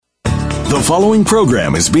The following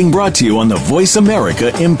program is being brought to you on the Voice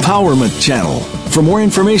America Empowerment Channel. For more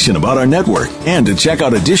information about our network and to check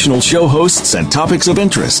out additional show hosts and topics of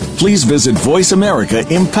interest, please visit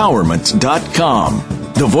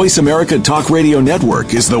voiceamericaempowerment.com. The Voice America Talk Radio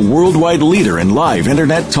Network is the worldwide leader in live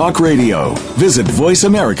Internet talk radio. Visit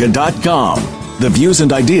voiceamerica.com. The views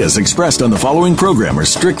and ideas expressed on the following program are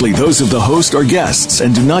strictly those of the host or guests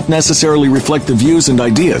and do not necessarily reflect the views and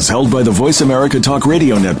ideas held by the Voice America Talk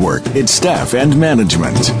Radio Network, its staff, and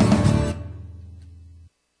management.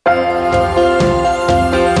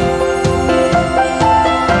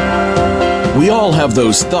 We all have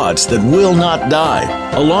those thoughts that will not die.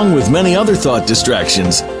 Along with many other thought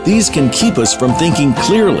distractions, these can keep us from thinking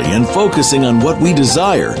clearly and focusing on what we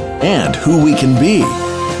desire and who we can be.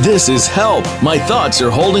 This is Help, My Thoughts Are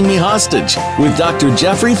Holding Me Hostage with Dr.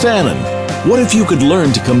 Jeffrey Fannin. What if you could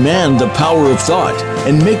learn to command the power of thought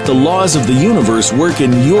and make the laws of the universe work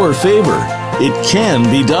in your favor? It can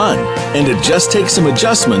be done, and it just takes some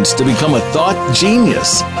adjustments to become a thought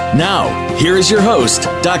genius. Now, here is your host,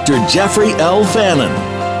 Dr. Jeffrey L. Fannin.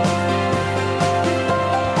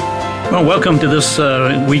 Well, welcome to this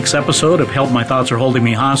week's episode of Help, My Thoughts Are Holding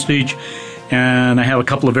Me Hostage. And I have a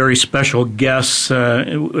couple of very special guests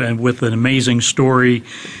with an amazing story,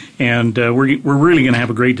 and we're really going to have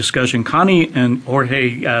a great discussion. Connie and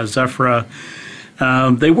Jorge Zafra,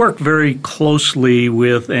 they work very closely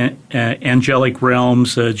with angelic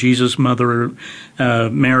realms, Jesus, Mother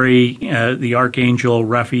Mary, the Archangel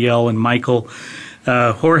Raphael, and Michael.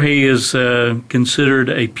 Jorge is considered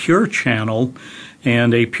a pure channel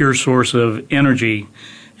and a pure source of energy.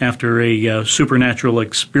 After a supernatural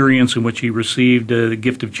experience in which he received the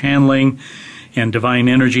gift of channeling and divine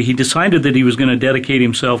energy, he decided that he was going to dedicate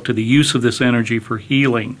himself to the use of this energy for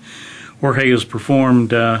healing. Jorge has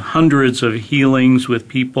performed hundreds of healings with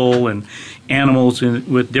people and animals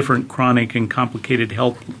with different chronic and complicated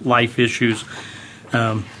health life issues.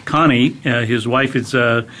 Connie, his wife, is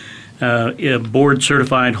a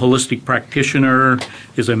board-certified holistic practitioner,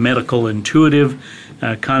 is a medical intuitive.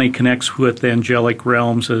 Connie connects with angelic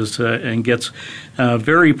realms and gets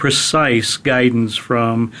very precise guidance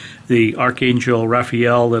from the Archangel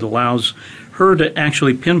Raphael that allows her to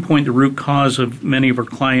actually pinpoint the root cause of many of her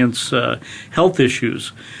clients' health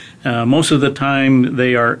issues. Most of the time,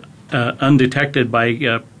 they are undetected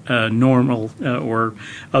by normal or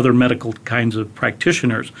other medical kinds of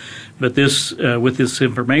practitioners. But with this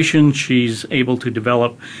information, she's able to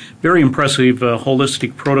develop very impressive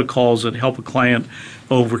holistic protocols that help a client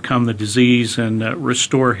overcome the disease and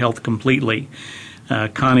restore health completely.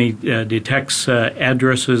 Connie detects,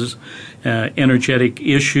 addresses energetic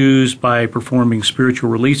issues by performing spiritual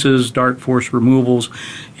releases, dark force removals,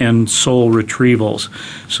 and soul retrievals.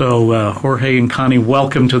 So, Jorge and Connie,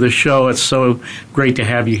 welcome to the show. It's so great to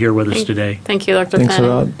have you here with us today. Thank you, Dr. Thanks Fannin.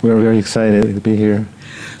 a lot. We're very excited to be here.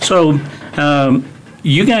 So,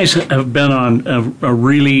 you guys have been on a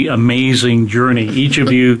really amazing journey, each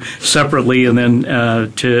of you separately and then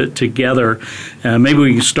together. Maybe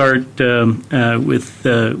we can start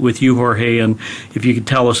with you, Jorge, and if you could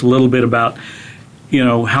tell us a little bit about,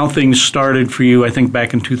 how things started for you, I think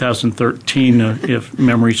back in 2013, if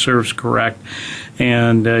memory serves correct.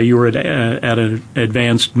 And you were at an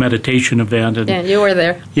advanced meditation event. And yeah, you were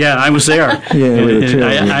there. Yeah, I was there.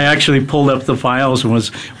 I actually pulled up the files and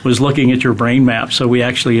was looking at your brain map. So we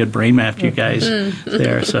actually had brain mapped you guys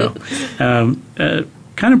there. So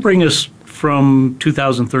kind of bring us from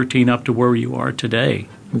 2013 up to where you are today.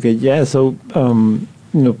 Okay, yeah. So,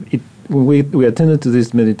 we attended to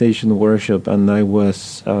this meditation workshop, and I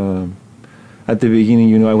was... at the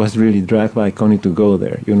beginning, I was really dragged by Connie to go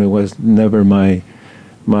there. It was never my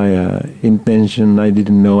intention. I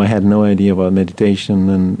didn't know. I had no idea about meditation.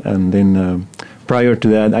 And then prior to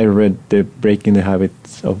that, I read the Breaking the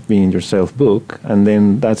Habits of Being Yourself book. And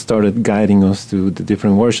then that started guiding us to the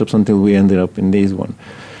different workshops until we ended up in this one.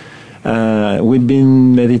 We'd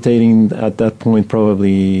been meditating at that point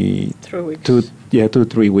probably 3 weeks.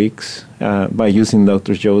 2-3 weeks by using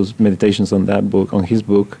Dr. Joe's meditations on that book, on his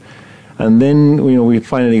book. And then, we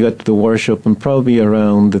finally got to the workshop, and probably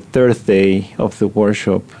around the third day of the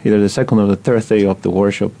workshop, either the second or the third day of the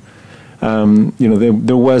workshop,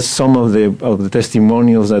 there was some of the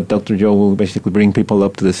testimonials that Dr. Joe will basically bring people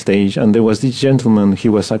up to the stage. And there was this gentleman,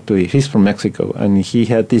 he's from Mexico, and he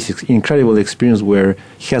had this incredible experience where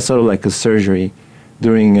he had sort of like a surgery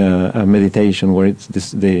during a meditation where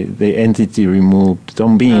it's the entity removed,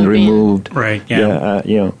 some being removed. Right,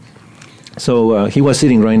 yeah. So he was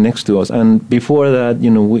sitting right next to us, and before that,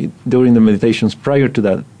 during the meditations prior to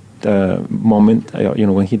that moment,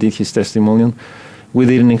 when he did his testimonial, we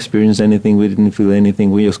didn't experience anything. We didn't feel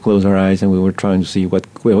anything. We just closed our eyes and we were trying to see what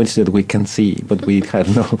is it we can see, but we had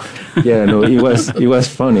no. Yeah, no. It was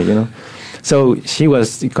funny, you know. So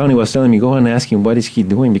Connie was telling me, go and ask him what is he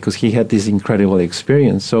doing, because he had this incredible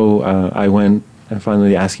experience. So I went and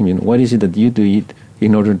finally asked him, what is it that you do it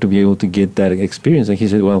in order to be able to get that experience? And he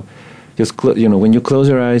said, well, just when you close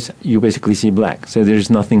your eyes, you basically see black. So there's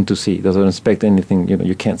nothing to see. Doesn't expect anything.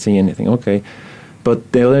 You can't see anything. Okay.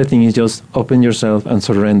 But the other thing is just open yourself and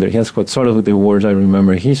surrender. That's what sort of the words I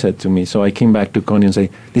remember he said to me. So I came back to Connie and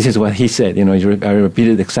say, this is what he said. I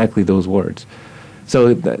repeated exactly those words.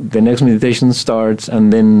 So the next meditation starts,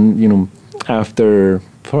 and then, after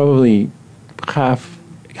probably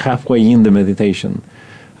halfway in the meditation,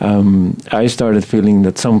 I started feeling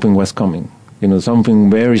that something was coming.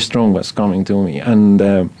 Something very strong was coming to me.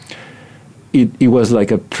 And it was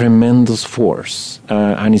like a tremendous force,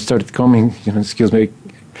 and it started coming. Excuse me,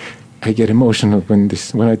 I get emotional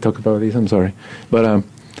when I talk about this. I'm sorry, but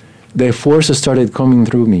the force started coming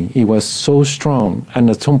through me. It was so strong, and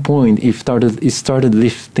at some point, it started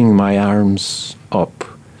lifting my arms up.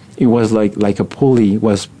 It was like a pulley.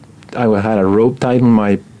 I had a rope tied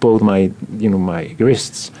on both my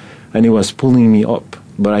wrists, and it was pulling me up.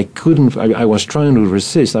 But I couldn't. I was trying to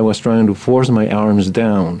resist. I was trying to force my arms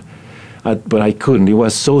down. But I couldn't. It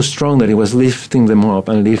was so strong that it was lifting them up,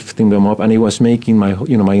 and it was making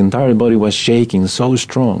my entire body was shaking, so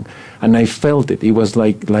strong, and I felt it. It was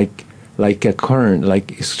like a current,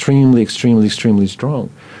 like extremely, extremely, extremely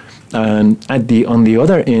strong. And on the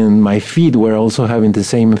other end, my feet were also having the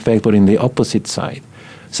same effect, but in the opposite side.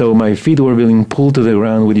 So my feet were being pulled to the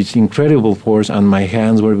ground with this incredible force, and my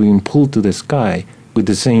hands were being pulled to the sky with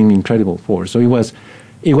the same incredible force. So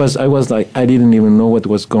I was like, I didn't even know what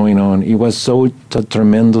was going on. It was so a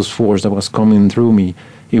tremendous force that was coming through me.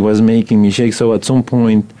 It was making me shake. So at some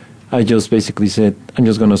point, I just basically said, I'm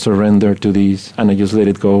just going to surrender to this, and I just let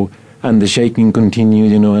it go. And the shaking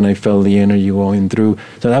continued, and I felt the energy going through.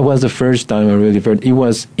 So that was the first time I really felt it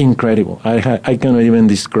was incredible. I cannot even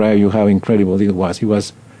describe you how incredible it was. It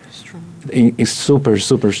was strong. It's super,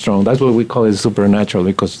 super strong. That's what we call it supernatural,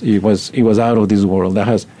 because it was out of this world.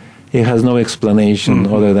 It has no explanation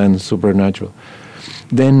other than supernatural.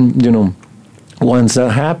 Then, once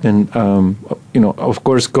that happened, of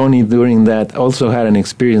course, Connie during that also had an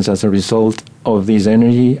experience as a result of this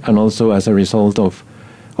energy, and also as a result of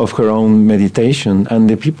her own meditation. And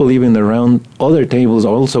the people even around other tables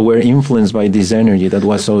also were influenced by this energy that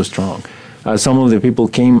was so strong. Some of the people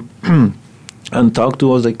came and talked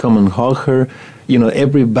to us. They come and hug her.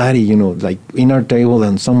 Everybody, like in our table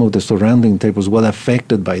and some of the surrounding tables were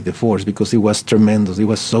affected by the force, because it was tremendous. It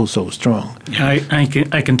was so, so strong.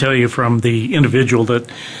 I can tell you from the individual that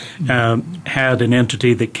had an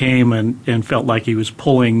entity that came and felt like he was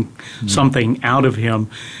pulling something out of him.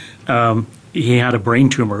 He had a brain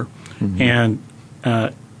tumor, and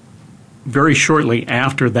very shortly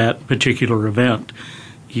after that particular event,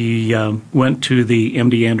 he went to the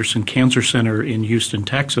MD Anderson Cancer Center in Houston,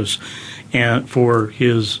 Texas, and for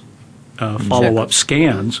his follow-up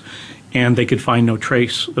scans, and they could find no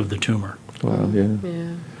trace of the tumor. Wow!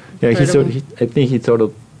 Yeah. I believe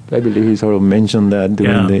he sort of mentioned that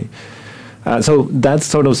during the. So that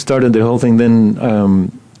sort of started the whole thing. Then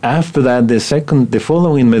after that, the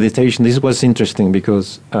following meditation. This was interesting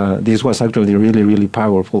because this was actually really, really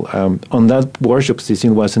powerful. On that workshop, since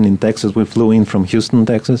it wasn't in Texas, we flew in from Houston,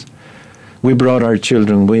 Texas. We brought our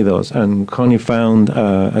children with us, and Connie found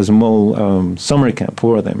a small summer camp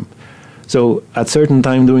for them. So at certain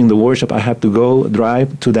time during the workshop, I had to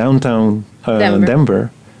drive to downtown Denver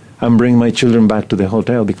and bring my children back to the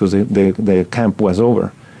hotel because the camp was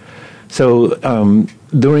over. So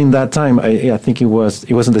during that time, I think it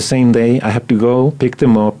wasn't the same day. I had to go pick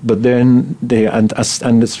them up, but then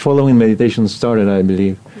this following meditation started, I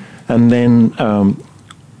believe, and then.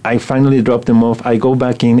 I finally dropped them off. I go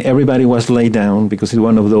back in. Everybody was laid down because it's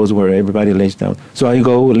one of those where everybody lays down. So I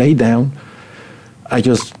go lay down. I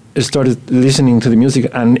just started listening to the music,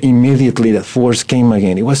 and immediately that force came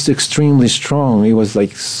again. It was extremely strong. It was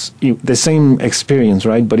like the same experience,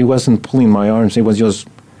 right? But it wasn't pulling my arms. It was just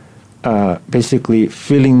basically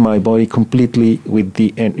filling my body completely with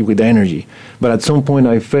the energy. But at some point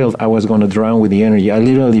I felt I was going to drown with the energy. I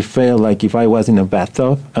literally felt like if I was in a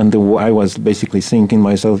bathtub and I was basically sinking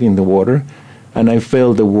myself in the water, and I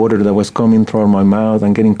felt the water that was coming through my mouth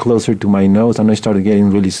and getting closer to my nose, and I started getting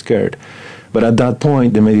really scared. But at that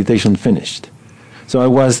point the meditation finished. So I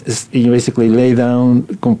was basically lay down,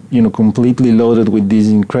 completely loaded with this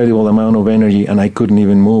incredible amount of energy, and I couldn't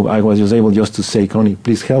even move. I was just able to say, Connie,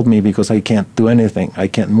 please help me because I can't do anything. I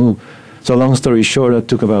can't move. So long story short, it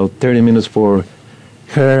took about 30 minutes for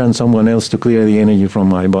her and someone else to clear the energy from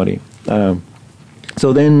my body.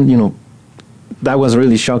 So then, that was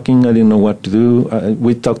really shocking. I didn't know what to do.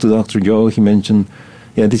 We talked to Dr. Joe. He mentioned,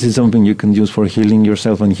 this is something you can use for healing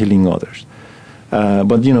yourself and healing others.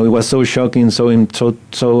 But it was so shocking, so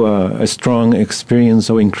a strong experience,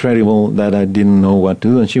 so incredible that I didn't know what to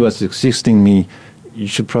do. And she was insisting me, you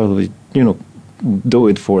should probably, do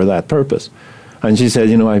it for that purpose. And she said,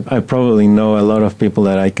 I probably know a lot of people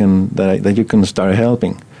that you can start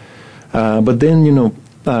helping. But then,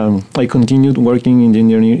 I continued working in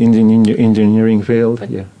the engineering field. But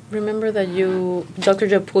remember that Dr.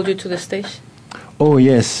 Joe pulled you to the stage? Oh,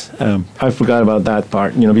 yes. I forgot about that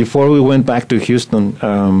part. Before we went back to Houston,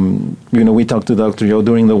 we talked to Dr. Joe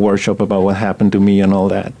during the workshop about what happened to me and all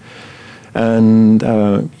that. And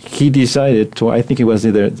he decided I think it was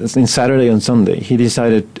either in Saturday and Sunday, he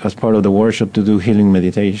decided as part of the workshop to do healing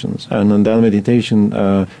meditations. And on that meditation,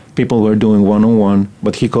 people were doing one-on-one,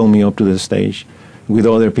 but he called me up to the stage with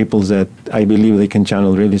other people that I believe they can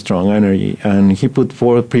channel really strong energy. And he put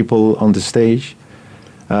 4 people on the stage.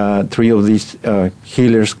 3 of these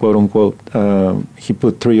healers, quote unquote, he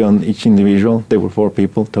put 3 on each individual. There were 4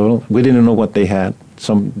 people total. We didn't know what they had.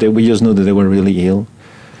 We just knew that they were really ill.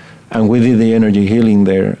 And we did the energy healing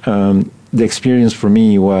there. The experience for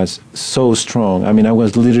me was so strong. I mean, I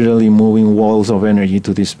was literally moving walls of energy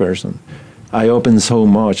to this person. I opened so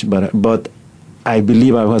much, but I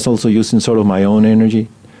believe I was also using sort of my own energy.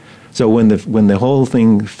 So when the whole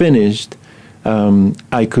thing finished,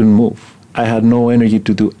 I couldn't move. I had no energy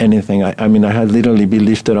to do anything. I had literally been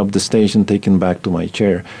lifted up the stage and taken back to my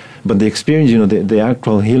chair. But the experience, the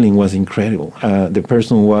actual healing was incredible. The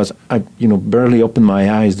person was, barely opened my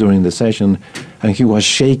eyes during the session, and he was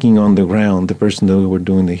shaking on the ground, the person that we were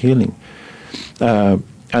doing the healing.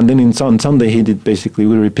 And then on Sunday, we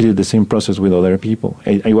repeated the same process with other people.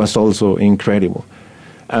 It was also incredible.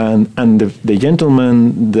 And the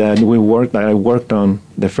gentleman that I worked on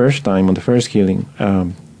the first time, on the first healing,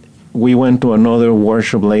 we went to another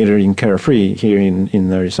workshop later in Carefree here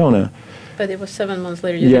in Arizona. But it was 7 months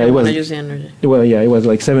later. You didn't want to use the energy. Well, it was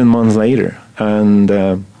like 7 months later, and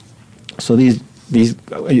so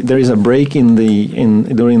there is a break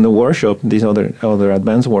during the workshop, this other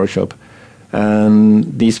advanced workshop, and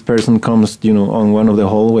this person comes, on one of the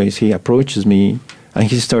hallways. He approaches me, and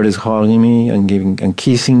he started hugging me and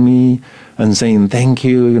kissing me and saying thank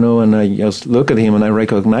you, and I just look at him and I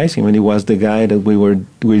recognize him, and he was the guy that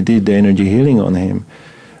we did the energy healing on him.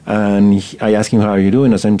 And I asked him, how are you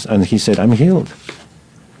doing? And he said, I'm healed.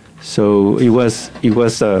 So it was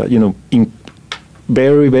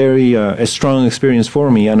very, very a strong experience for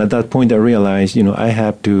me. And at that point I realized, I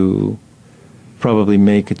have to probably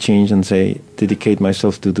make a change and dedicate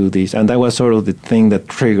myself to do this. And that was sort of the thing that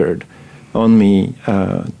triggered on me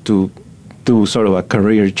to do sort of a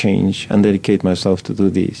career change and dedicate myself to do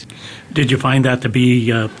this. Did you find that to be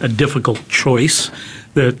a difficult choice,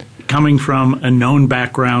 that coming from a known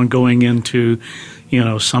background going into,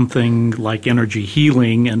 something like energy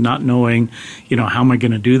healing and not knowing, how am I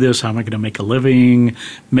going to do this? How am I going to make a living?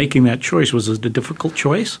 Making that choice, was it a difficult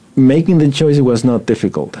choice? Making the choice was not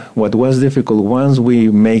difficult. What was difficult, once we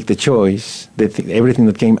make the choice, everything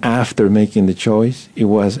that came after making the choice, it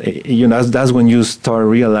was, that's when you start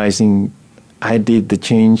realizing, I did the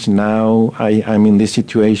change, now I'm in this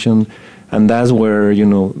situation. And that's where,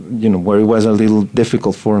 where it was a little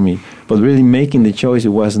difficult for me. But really making the choice,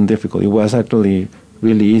 it wasn't difficult. It was actually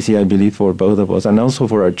really easy, I believe, for both of us. And also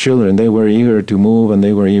for our children. They were eager to move, and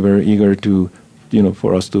they were eager to,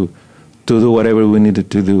 for us to do whatever we needed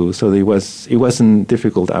to do. So it wasn't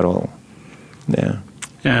difficult at all. Yeah.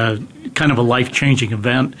 Kind of a life-changing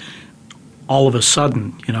event. All of a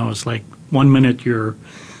sudden, it's like 1 minute you're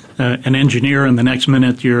an engineer, and the next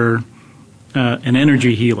minute you're an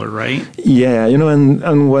energy healer, right? Yeah,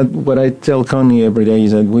 and what I tell Connie every day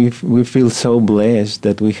is that we feel so blessed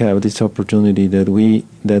that we have this opportunity, that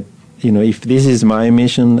if this is my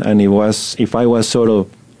mission, and if I was sort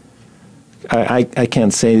of, I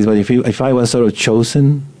can't say this, but if I was sort of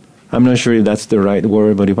chosen, I'm not sure if that's the right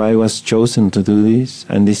word, but if I was chosen to do this,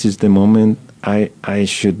 and this is the moment, I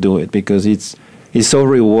should do it, because it's so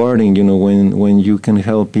rewarding, when you can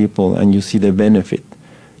help people and you see the benefit.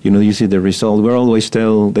 You see the result. We always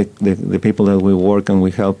tell the people that we work and we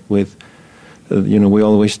help with, we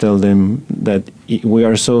always tell them that we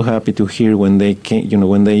are so happy to hear when they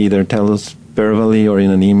when they either tell us verbally or in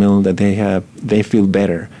an email that they feel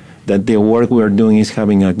better, that the work we are doing is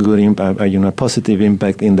having a good impact, a positive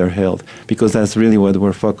impact in their health, because that's really what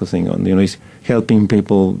we're focusing on. Is helping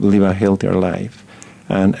people live a healthier life,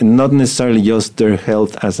 and not necessarily just their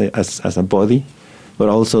health as a body, but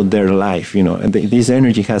also their life, And this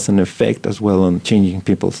energy has an effect as well on changing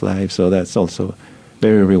people's lives, so that's also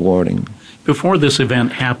very rewarding. Before this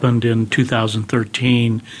event happened in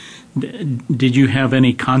 2013, did you have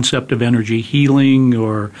any concept of energy healing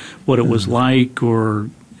or what it was like, or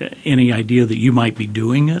any idea that you might be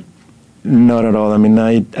doing it? Not at all. I mean,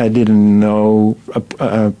 I didn't know.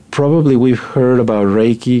 Probably we've heard about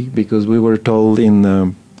Reiki because we were told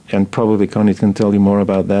and probably Connie can tell you more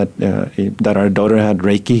about that, that our daughter had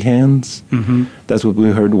Reiki hands. Mm-hmm. That's what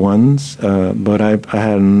we heard once. But I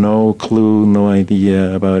had no clue, no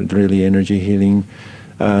idea about really energy healing.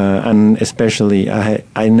 And especially,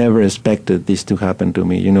 I never expected this to happen to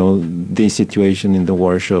me. This situation in the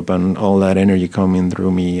workshop and all that energy coming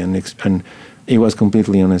through me, and it was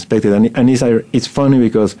completely unexpected. And it's funny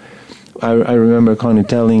because I remember Connie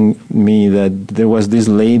telling me that there was this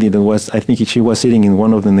lady I think she was sitting in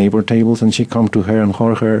one of the neighbor tables, and she come to her and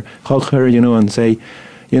hug her, and say,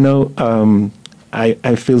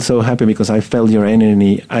 I feel so happy because I felt your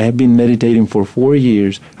energy. I have been meditating for 4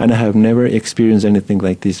 years, and I have never experienced anything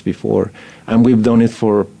like this before. And we've done it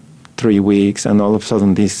for 3 weeks, and all of a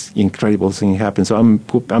sudden this incredible thing happened. So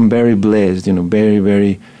I'm very blessed, very,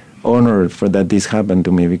 very honored for that this happened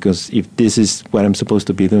to me, because if this is what I'm supposed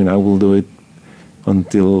to be doing, I will do it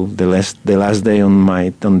until the last day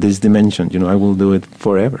on this dimension. I will do it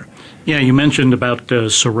forever. Yeah, you mentioned about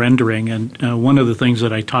surrendering, and one of the things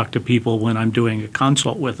that I talk to people when I'm doing a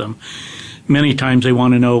consult with them, many times they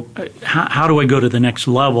want to know, how do I go to the next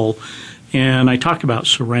level? And I talk about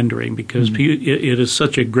surrendering because it is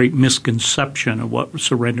such a great misconception of what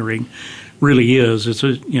surrendering really is. It's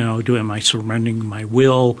am I surrendering my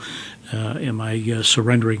will? Am I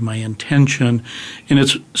surrendering my intention? And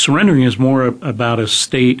surrendering is more about a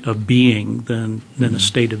state of being than a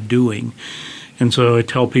state of doing. And so I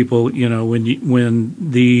tell people, when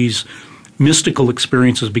these mystical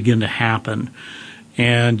experiences begin to happen,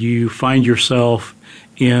 and you find yourself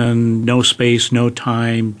in no space, no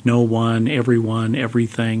time, no one, everyone,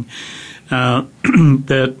 everything,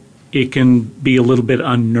 that it can be a little bit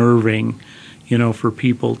unnerving, for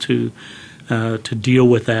people to deal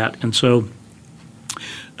with that. And so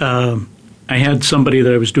I had somebody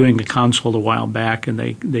that I was doing a consult a while back, and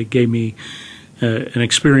they gave me an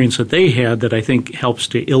experience that they had that I think helps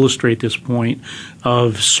to illustrate this point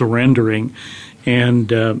of surrendering. And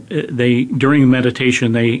during the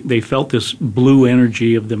meditation, they felt this blue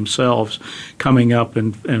energy of themselves coming up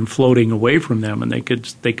and floating away from them, and they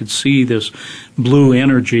could see this blue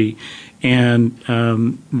energy. And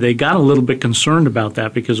they got a little bit concerned about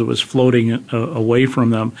that because it was floating away from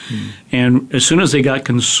them. And as soon as they got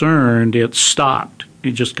concerned, it stopped.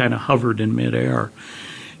 It just kind of hovered in midair.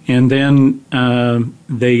 And then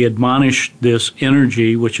they admonished this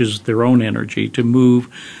energy, which is their own energy, to move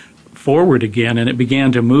forward again, and it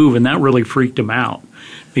began to move, and that really freaked them out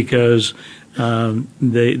because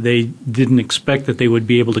they didn't expect that they would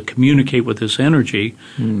be able to communicate with this energy,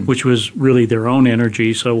 which was really their own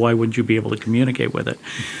energy, so why wouldn't you be able to communicate with it?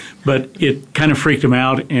 But it kind of freaked them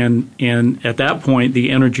out, and at that point, the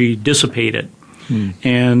energy dissipated,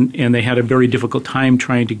 and they had a very difficult time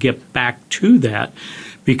trying to get back to that,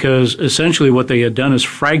 because essentially what they had done is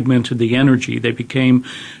fragmented the energy. They became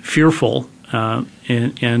fearful,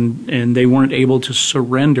 and they weren't able to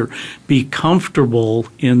surrender, be comfortable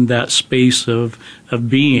in that space of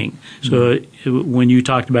being. So when you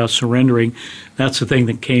talked about surrendering, that's the thing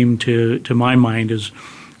that came to my mind is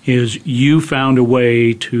you found a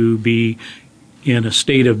way to be in a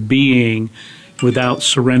state of being without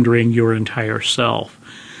surrendering your entire self.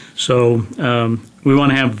 So we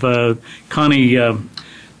want to have Connie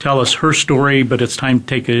tell us her story, but it's time to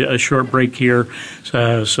take a short break here.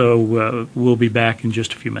 So we'll be back in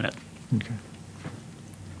just a few minutes. Okay.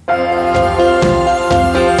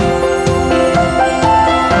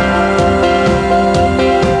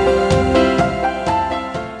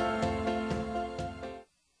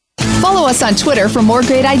 Follow us on Twitter for more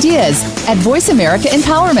great ideas at Voice America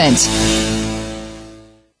Empowerment.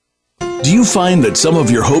 Do you find that some of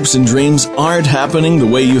your hopes and dreams aren't happening the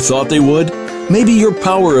way you thought they would? Maybe your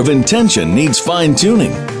power of intention needs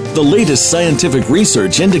fine-tuning. The latest scientific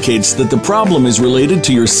research indicates that the problem is related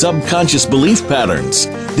to your subconscious belief patterns.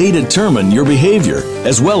 They determine your behavior,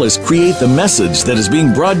 as well as create the message that is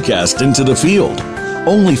being broadcast into the field.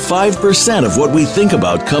 Only 5% of what we think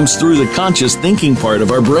about comes through the conscious thinking part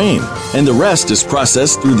of our brain, and the rest is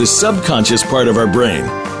processed through the subconscious part of our brain.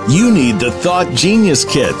 You need the Thought Genius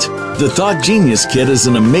Kit. The Thought Genius Kit is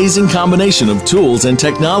an amazing combination of tools and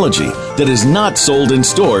technology that is not sold in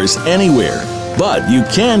stores anywhere, but you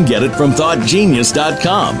can get it from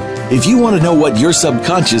ThoughtGenius.com. If you want to know what your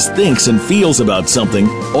subconscious thinks and feels about something,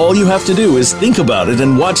 all you have to do is think about it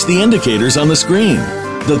and watch the indicators on the screen.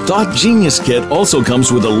 The Thought Genius Kit also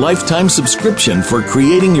comes with a lifetime subscription for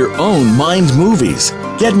creating your own mind movies.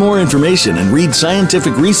 Get more information and read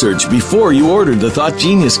scientific research before you order the Thought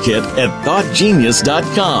Genius Kit at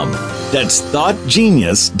thoughtgenius.com. That's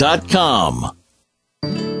thoughtgenius.com.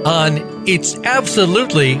 On It's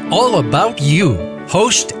Absolutely All About You,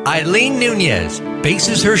 host Eileen Nunez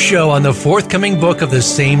bases her show on the forthcoming book of the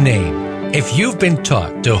same name. If you've been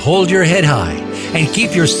taught to hold your head high and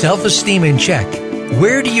keep your self-esteem in check,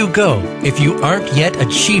 where do you go if you aren't yet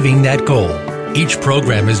achieving that goal? Each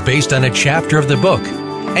program is based on a chapter of the book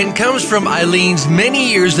and comes from Eileen's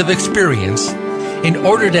many years of experience in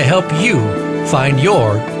order to help you find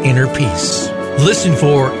your inner peace. Listen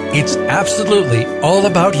for It's Absolutely All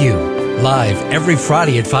About You, live every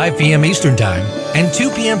Friday at 5 p.m. Eastern Time and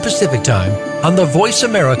 2 p.m. Pacific Time on the Voice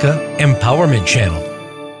America Empowerment Channel.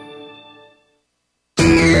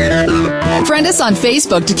 Friend us on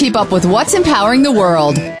Facebook to keep up with what's empowering the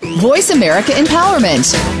world. Voice America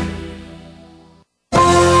Empowerment.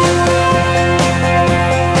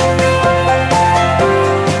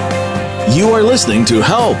 You are listening to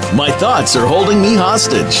Help, My Thoughts Are Holding Me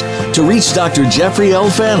Hostage. To reach Dr. Jeffrey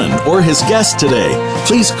L. Fannin or his guest today,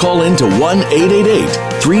 please call in to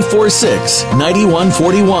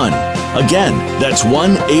 1-888-346-9141. Again, that's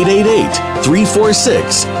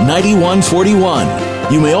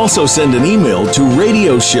 1-888-346-9141. You may also send an email to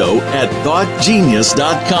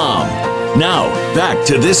radioshow@thoughtgenius.com. Now, back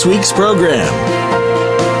to this week's program.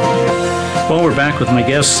 Well, we're back with my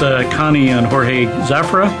guests, Connie and Jorge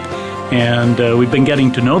Zafra, and we've been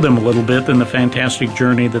getting to know them a little bit in the fantastic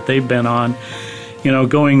journey that they've been on, you know,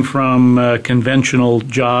 going from conventional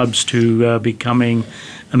jobs to becoming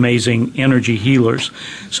amazing energy healers.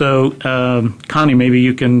 So, Connie, maybe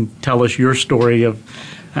you can tell us your story of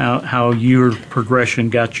how your progression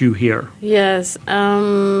got you here. Yes.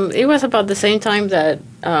 It was about the same time that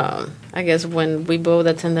I guess when we both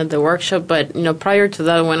attended the workshop. But, you know, prior to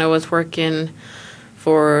that, when I was working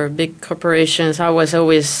for big corporations, I was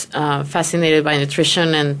always fascinated by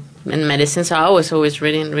nutrition and medicine. So I was always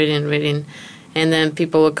reading. And then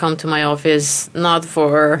people would come to my office not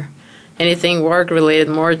for anything work-related,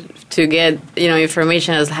 more to get, you know,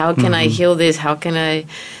 information as how can I heal this, how can I...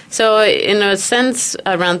 So, in a sense,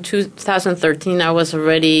 around 2013, I was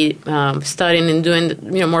already studying and doing,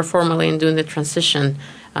 you know, more formally and doing the transition.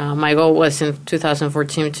 My goal was in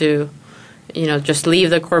 2014 to, you know, just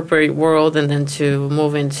leave the corporate world and then to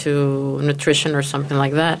move into nutrition or something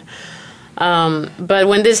like that. But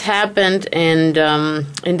when this happened, and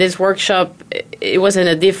in this workshop, it was in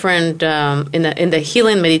a different, in the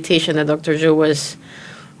healing meditation that Dr. Joe was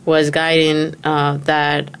guiding,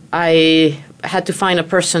 that I had to find a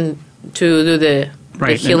person to do the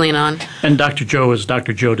healing on. And Dr. Joe is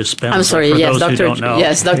Dr. Joe Dispenza. I'm sorry, for yes, those who don't know.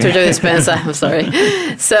 Yes, Dr. Joe Dispenza. I'm sorry.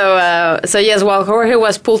 So yes, while Jorge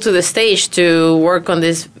was pulled to the stage to work on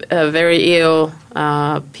these very ill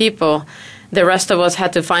people, the rest of us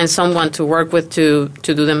had to find someone to work with to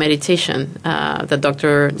do the meditation that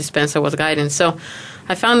Dr. Dispenza was guiding. So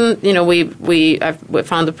I found, you know, we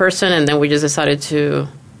found the person, and then we just decided to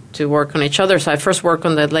work on each other. So I first worked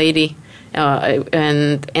on that lady,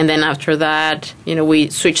 and then after that, you know, we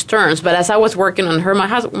switched turns. But as I was working on her,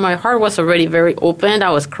 my heart was already very open.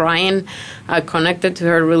 I was crying. I connected to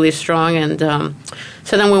her really strong. And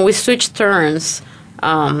so then when we switched turns,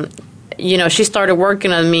 you know, she started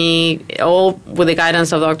working on me, all with the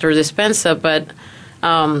guidance of Dr. Dispenza. But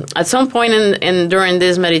at some point during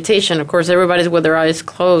this meditation, of course, everybody's with their eyes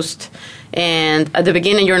closed. And at the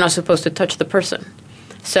beginning, you're not supposed to touch the person.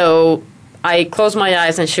 So I closed my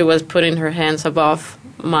eyes, and she was putting her hands above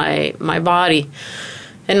my body.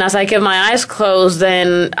 And as I kept my eyes closed,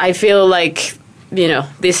 then I feel like, you know,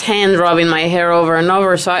 this hand rubbing my hair over and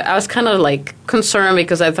over. So I was kind of like concerned,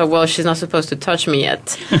 because I thought, well, she's not supposed to touch me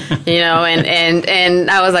yet, you know.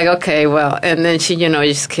 And I was like, okay, well. And then she, you know,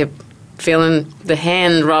 just kept feeling the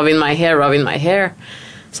hand rubbing my hair.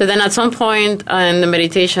 So then at some point in the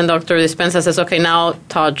meditation, Dr. Dispenza says, okay, now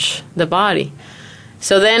touch the body.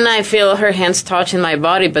 So then I feel her hands touching my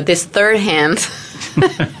body, but this third hand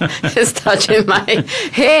is touching my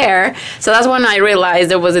hair. So that's when I realized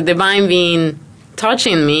there was a divine being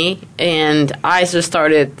touching me, and I just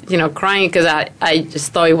started, you know, crying, because I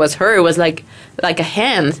just thought it was her. It was like a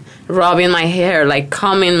hand rubbing my hair, like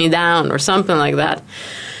calming me down or something like that.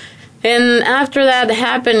 And after that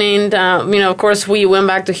happening, you know, of course, we went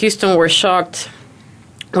back to Houston. We're shocked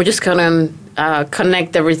we just couldn't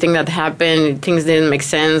connect everything that happened. Things didn't make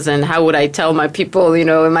sense, and how would I tell my people,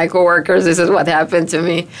 and my coworkers, this is what happened to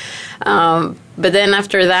me. But then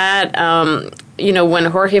after that, when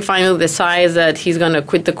Jorge finally decides that he's going to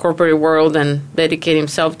quit the corporate world and dedicate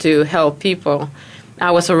himself to help people, I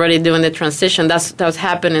was already doing the transition. That was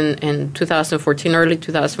happening in 2014, early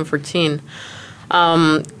 2014.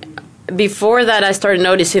 Before that, I started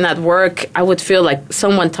noticing at work, I would feel like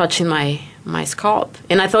someone touching my scalp.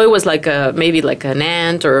 And I thought it was maybe like an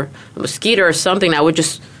ant or a mosquito or something. I would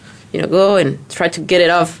just, go and try to get it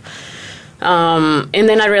off. And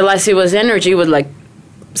then I realized it was energy. It was like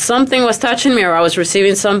something was touching me, or I was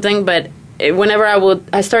receiving something. But whenever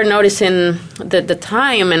I started noticing the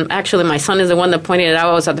time, and actually my son is the one that pointed it out.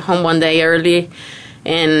 I was at home one day early,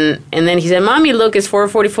 and then he said, "Mommy, look, it's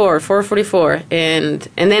 4:44." And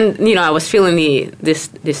then I was feeling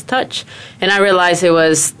this touch, and I realized it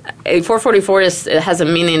was 4:44. It has a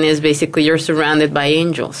meaning. Is basically you're surrounded by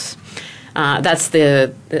angels. That's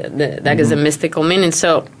that is a mystical meaning.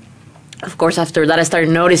 So, of course, after that, I started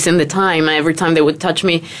noticing the time. Every time they would touch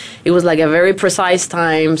me, it was like a very precise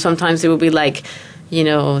time. Sometimes it would be like,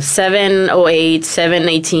 7:08,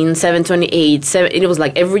 7:18, 7:28. It was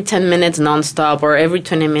like every 10 minutes nonstop, or every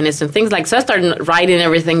 20 minutes, and things like. So I started writing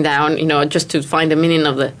everything down, just to find the meaning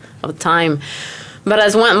of the time. But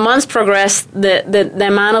as months progressed, the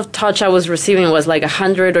amount of touch I was receiving was like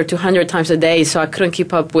 100 or 200 times a day. So I couldn't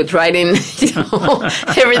keep up with writing,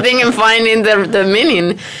 everything and finding the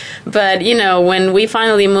meaning. But when we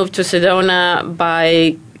finally moved to Sedona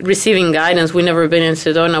by receiving guidance, we never been in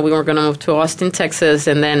Sedona. We were going to move to Austin, Texas,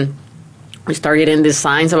 and then we started getting these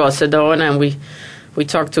signs about Sedona, and we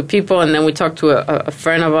talked to people, and then we talked to a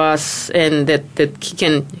friend of us, and that he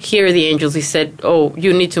can hear the angels. He said, "Oh,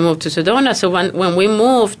 you need to move to Sedona." So when we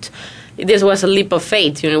moved, this was a leap of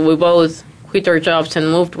faith. We both quit our jobs and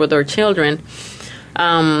moved with our children.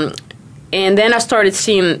 And then I started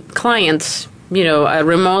seeing clients,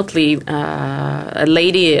 remotely, a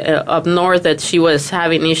lady up north that she was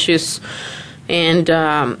having issues. And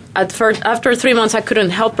at first, after 3 months, I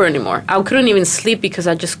couldn't help her anymore. I couldn't even sleep because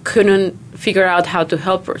I just couldn't figure out how to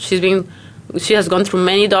help her. She has gone through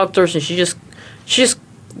many doctors, and she just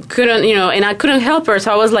couldn't, and I couldn't help her.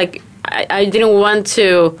 So I was like, I didn't want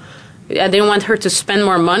her to spend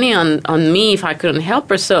more money on me if I couldn't help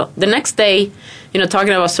her. So the next day,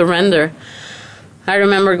 talking about surrender, I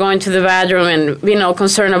remember going to the bathroom and,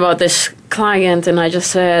 concerned about this client, and I just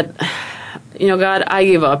said, God, I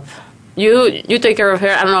give up. You take care of her.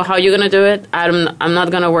 I don't know how you're going to do it. I'm not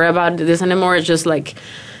going to worry about this anymore. It's just like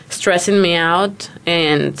stressing me out,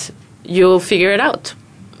 and you'll figure it out.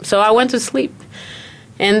 So I went to sleep.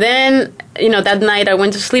 And then, that night I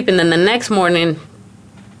went to sleep, and then the next morning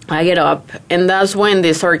I get up, and that's when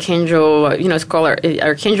this archangel, it's called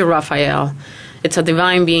Archangel Raphael. It's a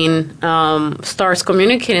divine being, starts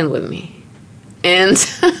communicating with me. And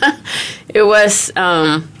it was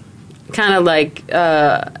kind of like,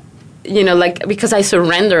 because I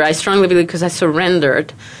surrendered, I strongly believe because I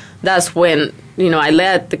surrendered, that's when, I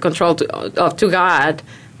let the control to God,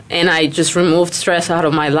 and I just removed stress out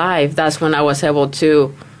of my life. That's when I was able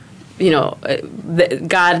to,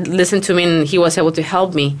 God listened to me, and He was able to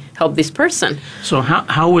help me help this person. So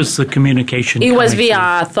how was the communication? It was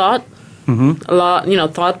via thought. A lot,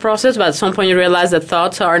 thought process, but at some point you realize that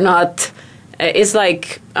thoughts are not, it's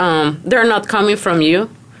like they're not coming from you.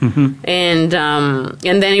 And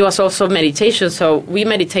then it was also meditation. So we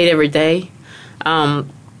meditate every day.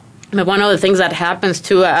 But one of the things that happens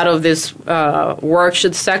too out of this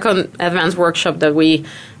workshop, the second advanced workshop that we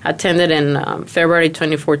attended in February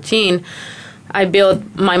 2014, I built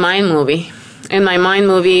my mind movie. In my mind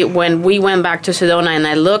movie, when we went back to Sedona and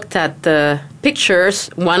I looked at the pictures,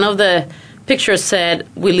 one of the pictures said,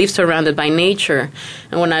 "We live surrounded by nature."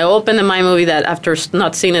 And when I opened the mind movie, that after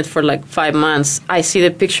not seeing it for like 5 months, I see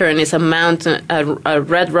the picture, and it's a mountain, a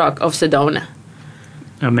red rock of Sedona.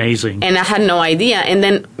 Amazing. And I had no idea. And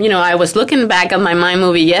then, I was looking back at my mind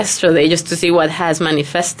movie yesterday just to see what has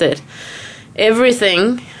manifested.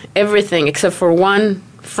 Everything except for one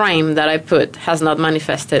frame that I put has not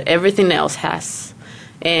manifested. Everything else has.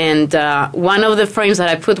 And one of the frames that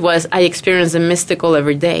I put was, I experience the mystical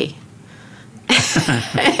every day.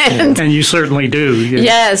 and you certainly do.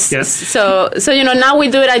 Yes. So now we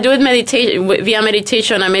do it. I do it via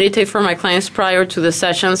meditation. I meditate for my clients prior to the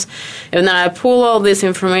sessions, and then I pull all this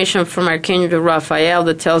information from Archangel Raphael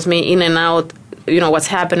that tells me in and out, what's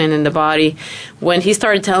happening in the body. When he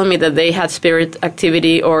started telling me that they had spirit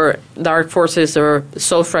activity or dark forces or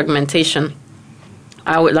soul fragmentation,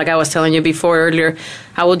 like I was telling you before earlier,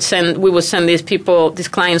 we would send these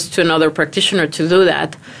clients to another practitioner to do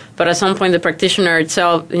that. But at some point, the practitioner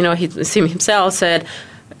itself, he himself said,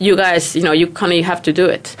 "You guys, you have to do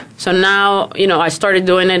it." So now, I started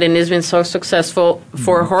doing it, and it's been so successful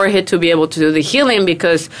for Jorge to be able to do the healing,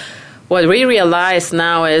 because what we realize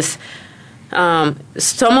now is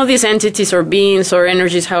some of these entities or beings or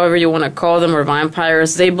energies, however you want to call them, or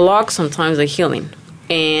vampires, they block sometimes the healing.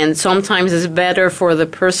 And sometimes it's better for the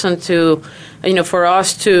person to, for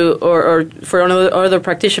us to, or for another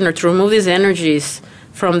practitioner to remove these energies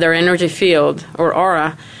from their energy field or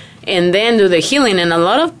aura, and then do the healing. And a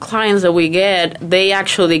lot of clients that we get, they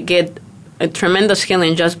actually get a tremendous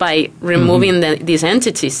healing just by removing these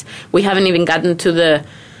entities. We haven't even gotten to the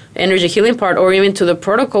energy healing part, or even to the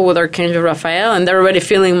protocol with Archangel Raphael, and they're already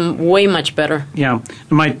feeling way much better. Yeah,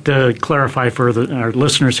 I might clarify for our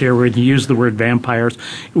listeners here, when you use the word vampires,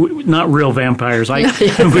 not real vampires.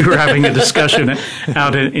 We were having a discussion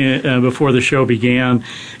out before the show began,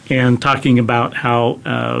 and talking about how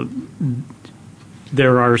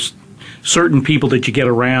there are certain people that you get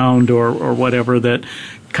around or whatever that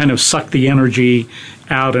kind of suck the energy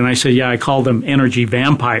out, and I said, I call them energy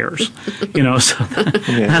vampires. So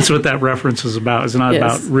that's what that reference is about. It's not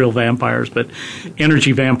about real vampires, but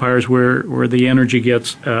energy vampires, where the energy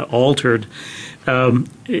gets altered.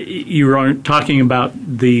 You are talking about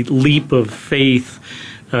the leap of faith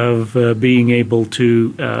of being able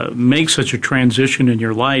to make such a transition in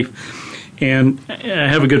your life. And I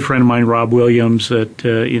have a good friend of mine, Rob Williams,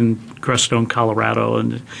 in Crestone, Colorado,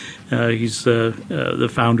 and he's the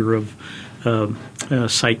founder of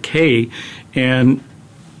Site K, and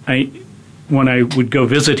when I would go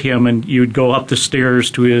visit him, and you'd go up the stairs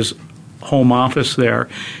to his home office there,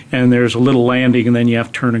 and there's a little landing, and then you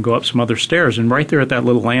have to turn and go up some other stairs, and right there at that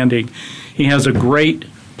little landing, he has a great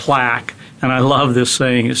plaque, and I love this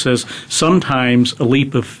saying. It says, "Sometimes a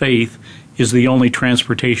leap of faith is the only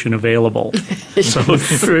transportation available." So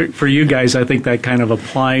for you guys, I think that kind of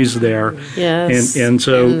applies there. Yes. And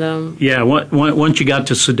so, once you got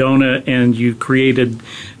to Sedona and you created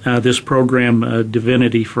this program,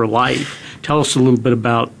 Divinity for Life, tell us a little bit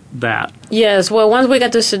about that. Yes. Well, once we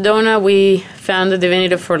got to Sedona, we found the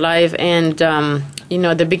Divinity for Life, and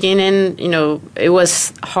at the beginning, it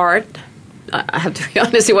was hard. I have to be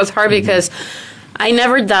honest, it was hard because I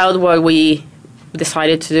never doubt what we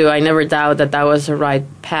decided to do. I never doubt that was the right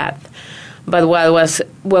path. But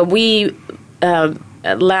what we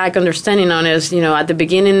lack understanding on is, at the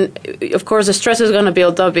beginning, of course, the stress is going to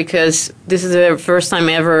build up, because this is the first time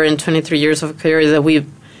ever in 23 years of career that we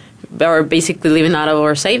are basically living out of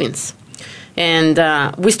our savings. And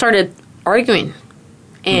we started arguing.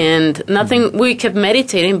 And we kept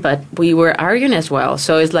meditating, but we were arguing as well.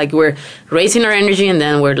 So it's like we're raising our energy, and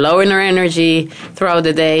then we're lowering our energy throughout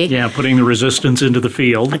the day. Yeah, putting the resistance into the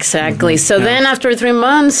field. Exactly. So then after 3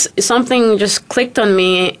 months, something just clicked on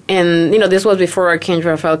me. And, this was before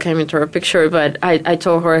Archangel Raphael came into our picture. But I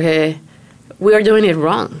told Jorge, we are doing it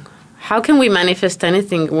wrong. How can we manifest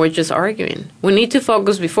anything? We're just arguing. We need to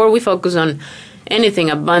focus, before we focus on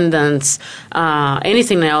anything, abundance,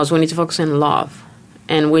 anything else, we need to focus on love.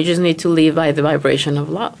 And we just need to live by the vibration of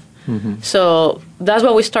love. So that's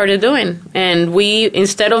what we started doing. And we,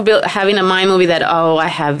 instead of having a mind movie that, I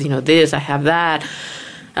have, this, I have that,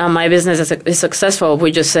 my business is successful,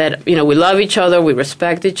 we just said, we love each other, we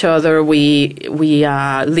respect each other, we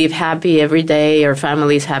live happy every day, our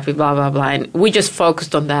family is happy, blah, blah, blah. And we just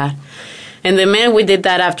focused on that. And the minute we did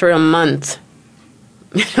that, after a month,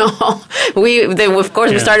 we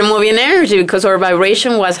started moving energy, because our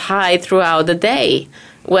vibration was high throughout the day.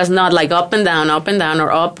 It was not like up and down,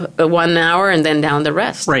 or up 1 hour and then down the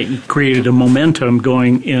rest. Right. You created a momentum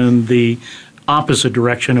going in the opposite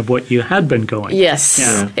direction of what you had been going. Yes,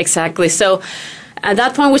 exactly. So at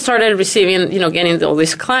that point, we started receiving, getting all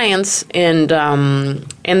these clients. And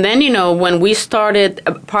then, when we started,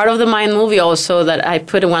 part of the mind movie also that I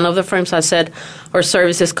put in one of the frames, I said, our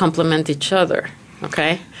services complement each other.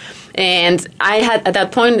 Okay, and I had, at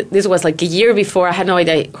that point, this was like a year before, I had no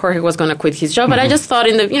idea Jorge was going to quit his job, but I just thought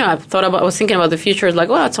I was thinking about the future, like,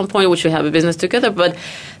 well, at some point we should have a business together. But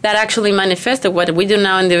that actually manifested. What we do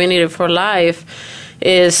now in Divinity for Life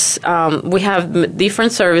is we have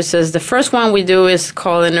different services. The first one we do is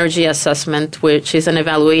called energy assessment, which is an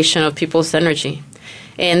evaluation of people's energy,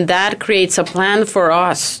 and that creates a plan for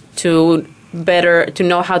us to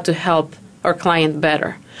know how to help our client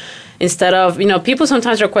better. Instead of, people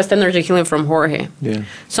sometimes request energy healing from Jorge. Yeah.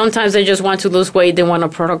 Sometimes they just want to lose weight, they want a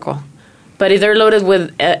protocol. But if they're loaded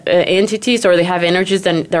with entities, or they have energies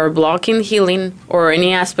that are blocking healing or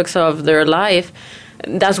any aspects of their life,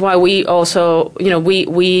 that's why we also,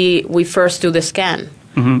 we first do the scan.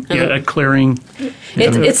 Mm-hmm. Yeah, a clearing.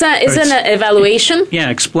 It's an evaluation. Yeah,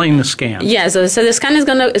 explain the scan. Yeah, so the scan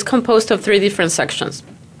is composed of 3 different sections.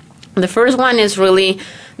 The first one is really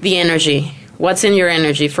the energy. What's in your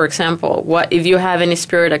energy? For example, what if you have any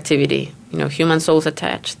spirit activity, human souls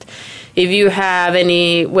attached. If you have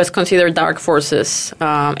any what's considered dark forces,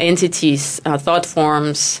 entities, thought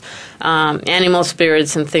forms, animal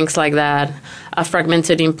spirits, and things like that,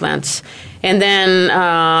 fragmented implants. And then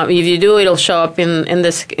if you do, it'll show up in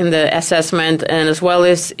the assessment, and as well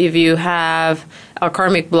as if you have a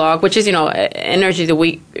karmic block, which is energy that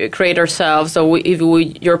we create ourselves. So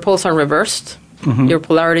your poles are reversed. Mm-hmm. Your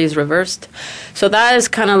polarity is reversed. So that is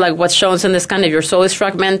kind of like what shows in this kind. If your soul is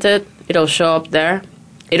fragmented, it'll show up there.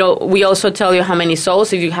 We also tell you how many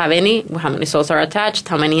souls, if you have any, how many souls are attached,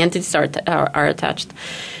 how many entities are attached.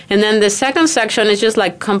 And then the second section is just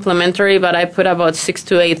like complementary, but I put about 6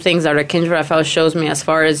 to 8 things that Archangel Raphael shows me as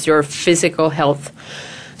far as your physical health.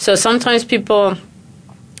 So sometimes people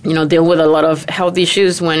deal with a lot of health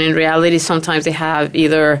issues when in reality sometimes they have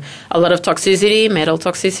either a lot of toxicity, metal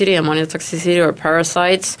toxicity, ammonia toxicity, or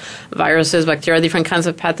parasites, viruses, bacteria, different kinds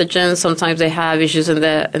of pathogens. Sometimes they have issues in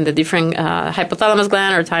the different hypothalamus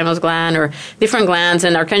gland or thymus gland or different glands,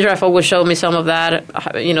 and Archangel Raphael will show me some of that,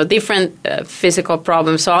 different physical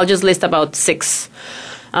problems. So I'll just list about 6.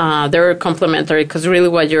 They're complementary because really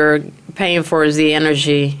what you're paying for is the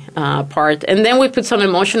energy part. And then we put some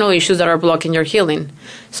emotional issues that are blocking your healing.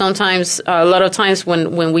 Sometimes, a lot of times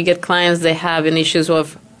when we get clients, they have an issues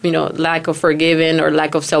of, lack of forgiving or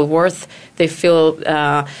lack of self-worth. They feel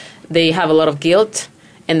they have a lot of guilt.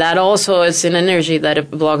 And that also is an energy that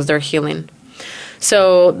it blocks their healing.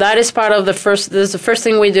 So that is part of this is the first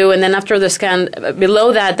thing we do. And then after the scan,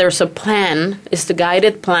 below that, there's a plan. It's the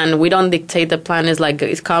guided plan. We don't dictate the plan.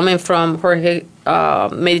 It's coming from Jorge,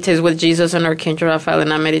 meditates with Jesus and Archangel Raphael,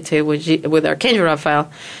 and I meditate with Archangel Raphael.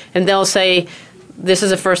 And they'll say, this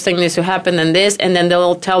is the first thing that needs to happen, and this, and then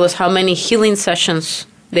they'll tell us how many healing sessions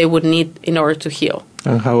they would need in order to heal.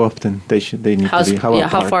 And how often they need to be?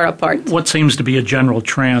 How far apart? What seems to be a general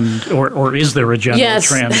trend, or is there a general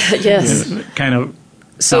trend? Yes. Kind of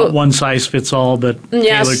not one size fits all, but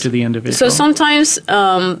tailored to the individual. So sometimes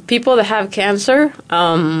people that have cancer,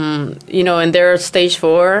 in their stage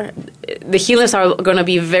 4, the healings are going to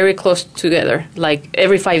be very close together, like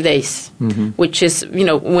every 5 days, which is,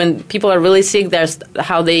 when people are really sick, that's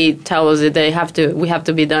how they tell us that we have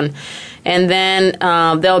to be done. And then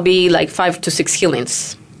there'll be like 5 to 6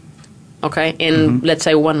 healings, okay, in let's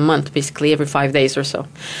say 1 month, basically every 5 days or so.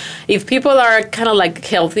 If people are kind of like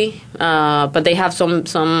healthy, but they have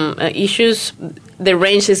some issues, the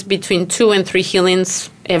range is between 2 and 3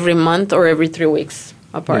 healings every month or every 3 weeks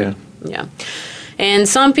apart. Yeah. And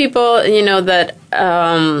some people, that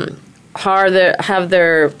have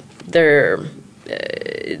their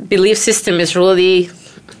belief system is really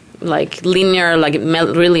like linear, like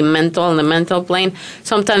really mental, on the mental plane.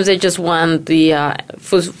 Sometimes they just want the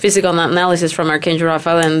physical analysis from Archangel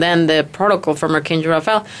Raphael and then the protocol from Archangel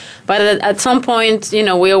Raphael. But at some point,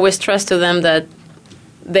 we always stress to them that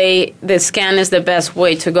the scan is the best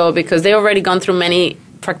way to go because they already gone through many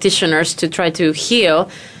practitioners to try to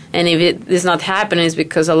heal. And if it is not happening, it's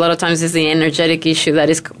because a lot of times it's the energetic issue that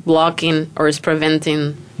is blocking or is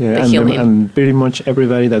preventing the healing. And pretty much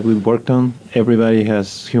everybody that we've worked on, everybody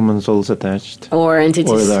has human souls attached. Or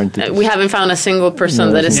entities. We haven't found a single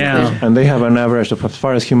person that is clear. And they have an average of, as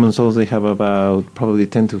far as human souls, they have about probably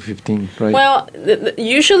 10 to 15, right? Well,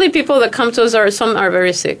 usually people that come to us some are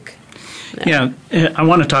very sick. Yeah, I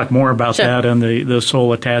want to talk more about that and the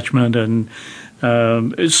soul attachment and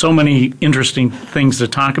so many interesting things to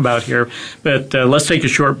talk about here. But let's take a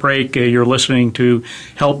short break. You're listening to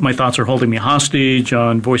Help My Thoughts Are Holding Me Hostage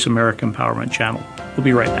on Voice America Empowerment Channel. We'll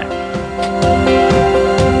be right back.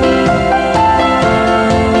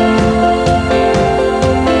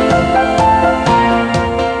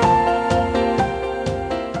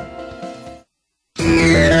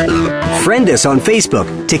 Friend us on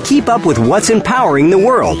Facebook to keep up with what's empowering the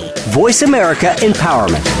world. Voice America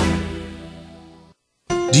Empowerment.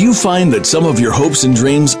 Do you find that some of your hopes and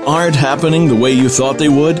dreams aren't happening the way you thought they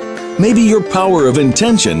would? Maybe your power of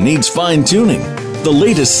intention needs fine-tuning. The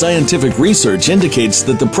latest scientific research indicates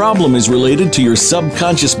that the problem is related to your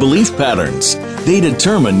subconscious belief patterns. They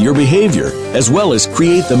determine your behavior, as well as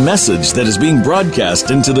create the message that is being broadcast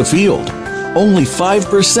into the field. Only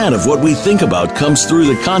 5% of what we think about comes through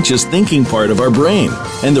the conscious thinking part of our brain,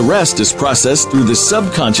 and the rest is processed through the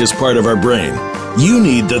subconscious part of our brain. You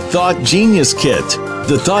need the Thought Genius Kit.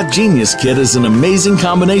 The Thought Genius Kit is an amazing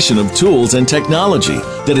combination of tools and technology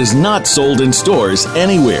that is not sold in stores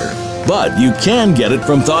anywhere, but you can get it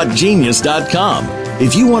from thoughtgenius.com.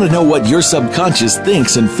 If you want to know what your subconscious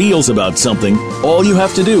thinks and feels about something, all you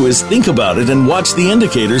have to do is think about it and watch the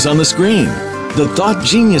indicators on the screen. The Thought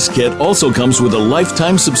Genius Kit also comes with a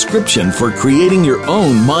lifetime subscription for creating your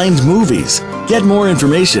own mind movies. Get more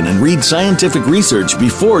information and read scientific research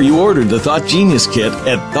before you order the Thought Genius Kit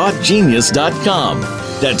at thoughtgenius.com.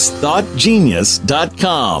 That's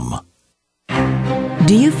thoughtgenius.com.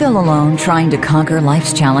 Do you feel alone trying to conquer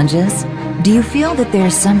life's challenges? Do you feel that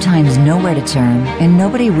there's sometimes nowhere to turn and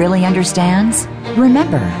nobody really understands?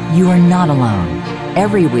 Remember, you are not alone.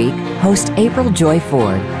 Every week, host April Joy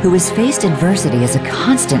Ford, who has faced adversity as a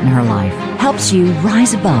constant in her life, helps you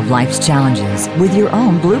rise above life's challenges with your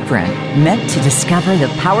own blueprint, meant to discover the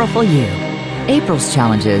powerful you. April's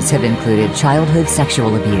challenges have included childhood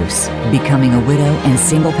sexual abuse, becoming a widow and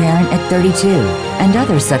single parent at 32, and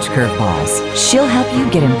other such curveballs. She'll help you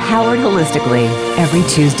get empowered holistically every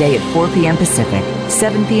Tuesday at 4 p.m. Pacific,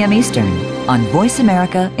 7 p.m. Eastern on Voice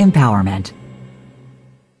America Empowerment.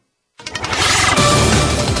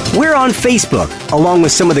 We're on Facebook, along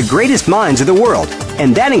with some of the greatest minds of the world,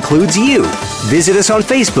 and that includes you. Visit us on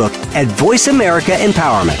Facebook at Voice America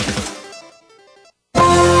Empowerment.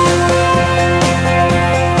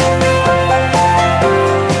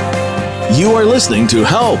 You are listening to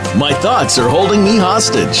Help, My Thoughts Are Holding Me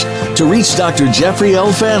Hostage. To reach Dr. Jeffrey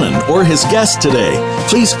L. Fannin or his guest today,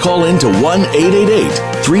 please call in to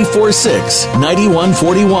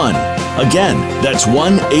 1-888-346-9141. Again, that's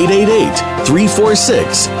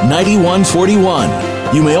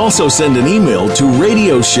 1-888-346-9141. You may also send an email to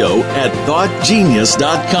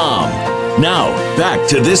radioshow@thoughtgenius.com. Now, back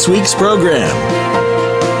to this week's program.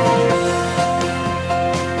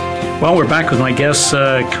 Well, we're back with my guests,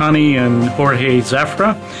 Connie and Jorge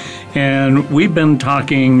Zafra, and we've been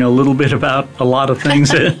talking a little bit about a lot of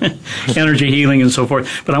things, energy healing and so forth.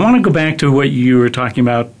 But I want to go back to what you were talking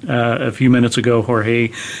about a few minutes ago, Jorge,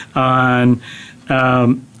 on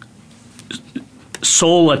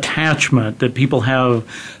soul attachment that people have.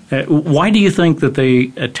 Why do you think that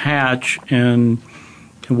they attach, and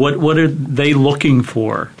what are they looking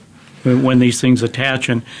for when these things attach?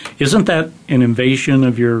 And isn't that an invasion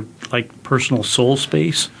of your personal soul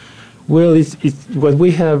space? Well, it's what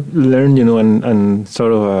we have learned, and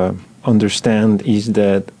sort of understand is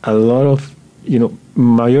that a lot of,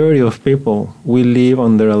 majority of people, we live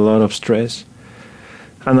under a lot of stress.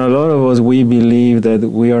 And a lot of us, we believe that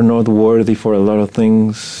we are not worthy for a lot of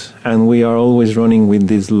things, and we are always running with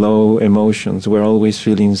these low emotions. We're always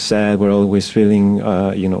feeling sad. We're always feeling,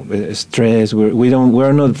 stressed.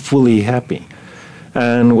 We're not fully happy.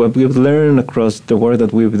 And what we've learned across the work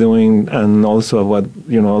that we've doing, and also what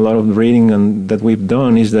a lot of reading that we've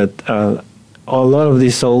done, is that a lot of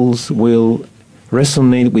these souls will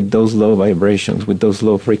resonate with those low vibrations, with those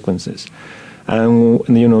low frequencies.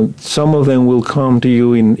 And some of them will come to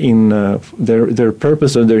you in their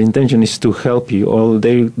purpose or their intention is to help you, or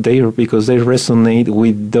because they resonate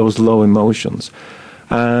with those low emotions.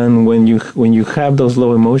 And when you have those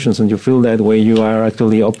low emotions and you feel that way, you are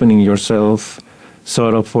actually opening yourself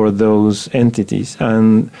sort of for those entities.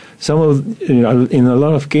 And in a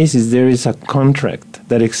lot of cases, there is a contract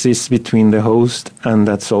that exists between the host and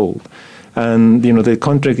that soul. And, the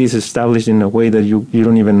contract is established in a way that you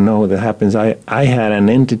don't even know that happens. I had an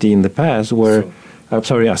entity in the past where, a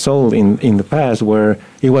soul in the past where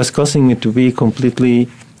it was causing me to be completely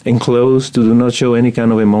enclosed, to do not show any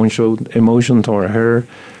kind of emotion toward her.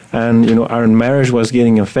 And, our marriage was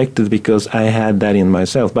getting affected because I had that in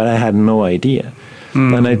myself, but I had no idea.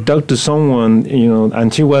 Mm. And I talked to someone,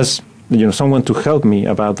 and she was, someone to help me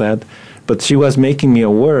about that. But she was making me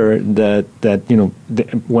aware that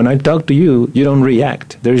when I talk to you, you don't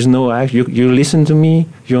react. There is no act. You listen to me.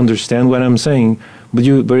 You understand what I'm saying, but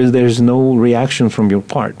there's no reaction from your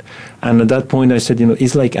part. And at that point, I said,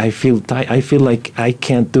 it's like I feel tight. I feel like I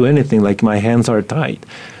can't do anything. Like my hands are tied.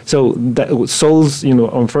 So souls,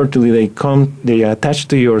 unfortunately, they attach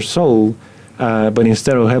to your soul. But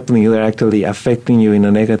instead of helping you, they're actually affecting you in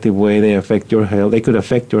a negative way. They affect your health. They could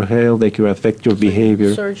affect your health. They could affect your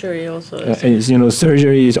behavior. Surgery also.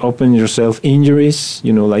 Surgery is open yourself. Injuries,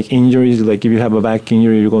 like injuries, like if you have a back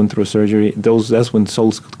injury, you're going through a surgery. That's when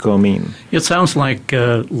souls could come in. It sounds like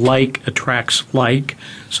attracts like.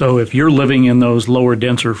 So if you're living in those lower,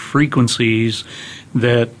 denser frequencies,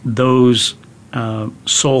 that those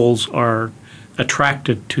souls are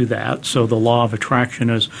attracted to that. So the law of attraction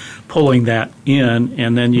is pulling that in.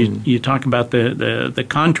 And then you talk about the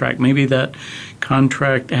contract. Maybe that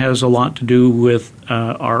contract has a lot to do with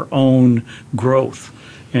our own growth.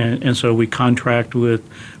 And so we contract with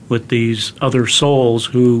these other souls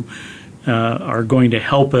who are going to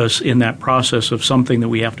help us in that process of something that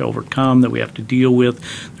we have to overcome, that we have to deal with,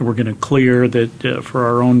 that we're going to clear, that for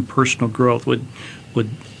our own personal growth. Would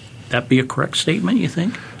that be a correct statement, you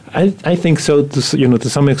think? I think so. To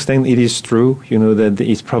some extent, it is true. That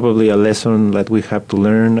it's probably a lesson that we have to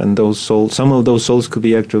learn, and some of those souls could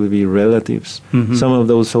actually be relatives. Mm-hmm. Some of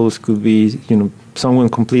those souls could be, someone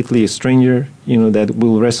completely a stranger, that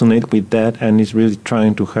will resonate with that and is really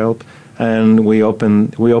trying to help. And we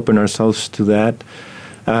open ourselves to that.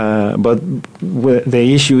 But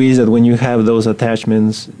the issue is that when you have those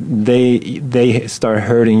attachments, they start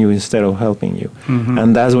hurting you instead of helping you, mm-hmm.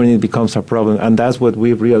 and that's when it becomes a problem. And that's what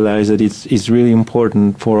we've realized, that it's really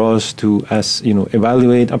important for us to,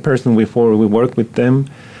 evaluate a person before we work with them,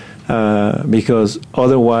 because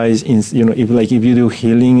otherwise, if you do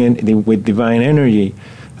healing and with divine energy,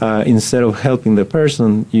 instead of helping the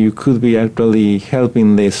person, you could be actually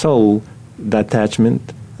helping the soul, the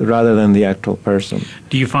attachment, rather than the actual person.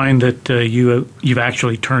 Do you find that you've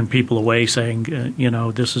actually turned people away, saying,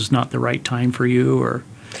 this is not the right time for you, or?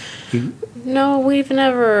 No, we've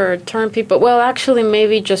never turned people. Well, actually,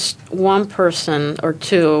 maybe just one person or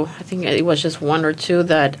two. I think it was just one or two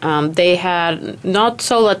that they had not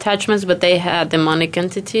soul attachments, but they had demonic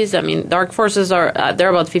entities. I mean, dark forces there are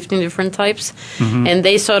about 15 different types, mm-hmm. and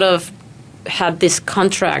they sort of had this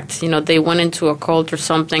contract. They went into a cult or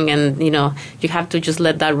something, and you have to just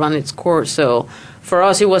let that run its course. So for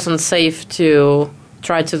us, it wasn't safe to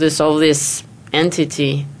try to dissolve this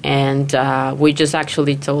entity, and we just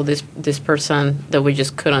actually told this person that we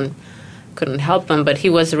just couldn't help him. But he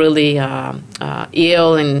was really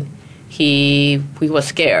ill, and he was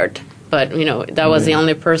scared. But that was the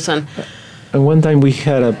only person. And one time we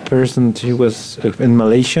had a person. She was in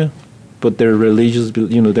Malaysia, but their religion.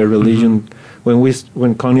 Mm-hmm.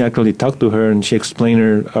 When Connie actually talked to her and she explained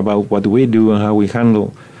her about what we do and how we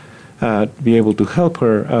handle, be able to help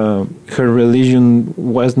her, her religion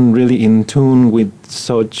wasn't really in tune with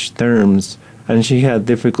such terms, and she had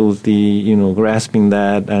difficulty, grasping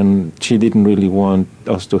that, and she didn't really want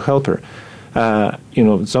us to help her.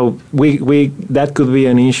 So we that could be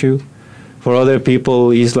an issue. For other people,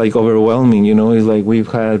 it's like overwhelming, It's like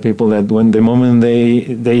we've had people that the moment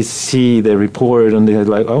they see the report and they're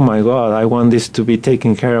like, oh my God, I want this to be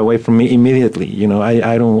taken care away from me immediately.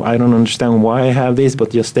 I don't understand why I have this, but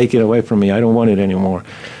just take it away from me. I don't want it anymore.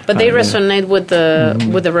 But they resonate with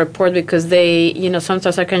the report, because they,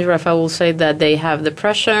 sometimes Archangel Raphael will say that they have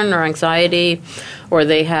depression or anxiety, or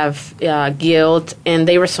they have guilt, and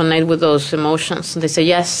they resonate with those emotions. They say,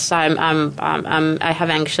 yes, I have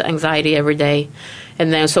anxiety every day.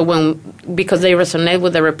 And then because they resonate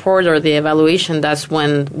with the report or the evaluation, that's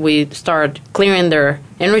when we start clearing their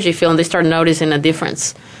energy field, and they start noticing a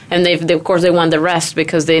difference. And they of course, they want the rest,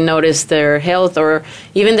 because they notice their health or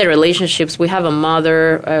even their relationships. We have a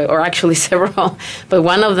mother, or actually several, but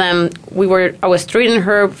one of them, I was treating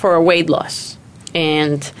her for a weight loss.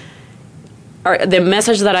 And the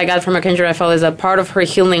message that I got from Archangel Raphael is that part of her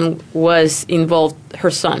healing involved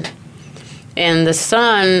her son. And the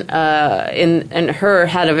son and her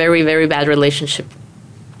had a very, very bad relationship.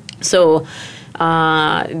 So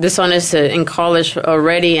the son is in college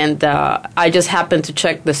already, and I just happened to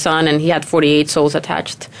check the son, and he had 48 souls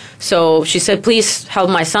attached. So she said, please help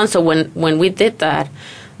my son. So when we did that,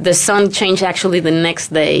 the son changed actually the next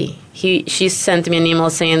day. She sent me an email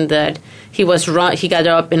saying that he got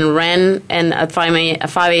up and ran, and at 5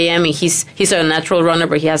 a.m. he's a natural runner,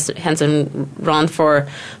 but he hasn't run for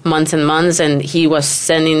months and months, and he was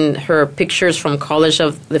sending her pictures from college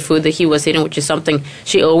of the food that he was eating, which is something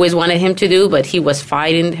she always wanted him to do, but he was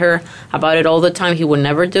fighting her about it all the time. He would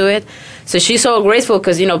never do it. So she's so grateful,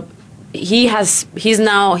 because he's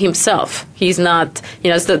now himself. He's not,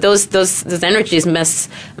 those energies mess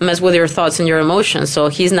with your thoughts and your emotions. So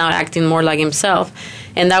he's now acting more like himself,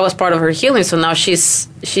 and that was part of her healing. So now she's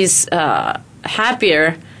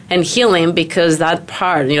happier and healing, because that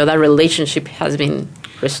part, that relationship has been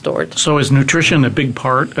restored. So is nutrition a big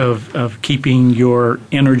part of keeping your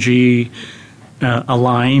energy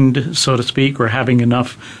aligned, so to speak, or having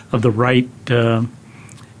enough of the right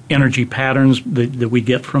energy patterns that we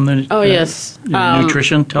get from the yes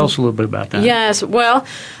nutrition? Tell us a little bit about that. Yes, well,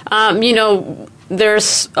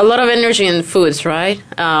 there's a lot of energy in foods, right?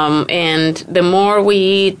 And the more we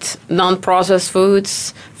eat non-processed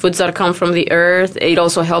foods that come from the earth, it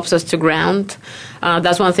also helps us to ground.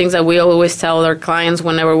 That's one of the things that we always tell our clients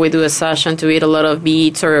whenever we do a session, to eat a lot of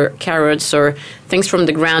beets or carrots or things from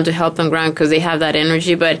the ground to help them ground, because they have that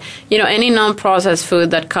energy. But, any non-processed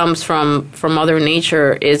food that comes from Mother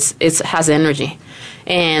Nature, it has energy.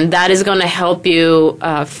 And that is going to help you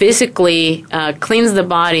physically cleanse the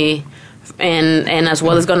body, and as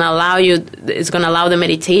well as it's going to allow the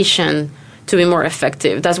meditation to be more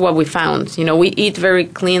effective. That's what we found. We eat very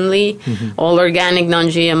cleanly, all organic,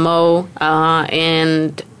 non-GMO,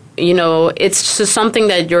 and it's just something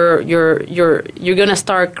that you're going to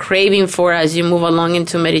start craving for as you move along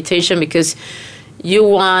into meditation, because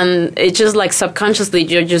it's just like subconsciously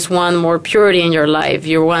you just want more purity in your life.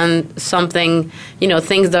 You want something,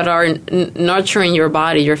 things that are nurturing your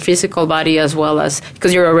body, your physical body, as well as,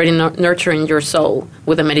 because you're already nurturing your soul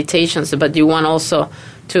with the meditations, but you want also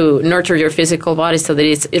to nurture your physical body so that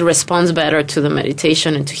it responds better to the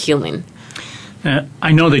meditation and to healing.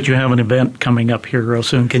 I know that you have an event coming up here real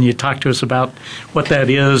soon. Can you talk to us about what that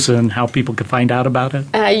is and how people can find out about it?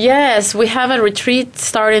 Yes, we have a retreat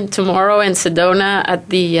starting tomorrow in Sedona at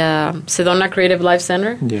the Sedona Creative Life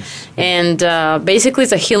Center. Yes. And basically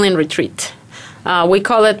it's a healing retreat. We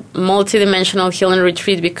call it multidimensional healing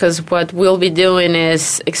retreat because what we'll be doing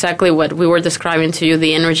is exactly what we were describing to you,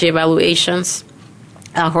 the energy evaluations.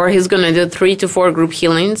 Jorge is going to do 3 to 4 group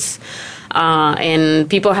healings. And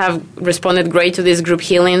people have responded great to these group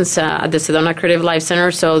healings at the Sedona Creative Life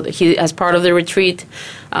Center. So he, as part of the retreat,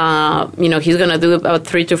 he's going to do about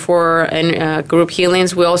 3 to 4 group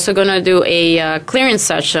healings. We're also going to do a clearing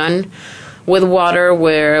session with water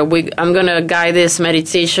where I'm going to guide this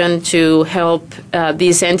meditation to help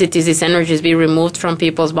these entities, these energies be removed from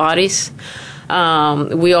people's bodies.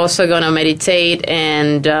 We also going to meditate,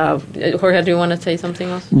 and Jorge, do you want to say something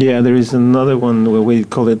else? Yeah, there is another one where we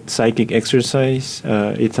call it psychic exercise.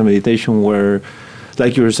 It's a meditation where,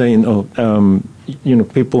 like you were saying,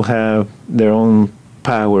 people have their own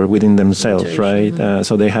power within themselves, right?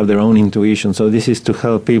 So they have their own intuition. So this is to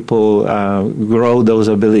help people grow those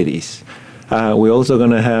abilities. We're also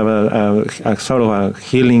going to have a sort of a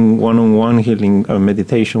healing, one-on-one healing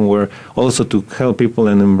meditation where also to help people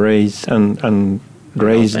and embrace and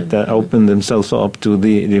raise open themselves up to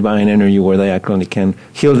the divine energy where they actually can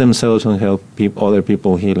heal themselves and help other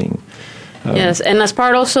people healing. Yes, and as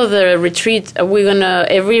part also of the retreat,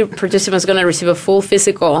 every participant is going to receive a full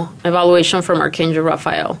physical evaluation from Archangel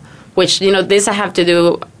Raphael, which, this I have to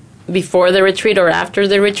do before the retreat or after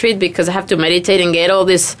the retreat, because I have to meditate and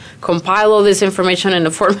compile all this information in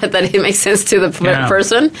a format that it makes sense to the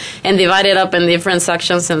person, and divide it up in different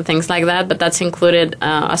sections and things like that. But that's included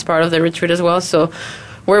as part of the retreat as well. So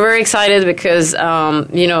we're very excited because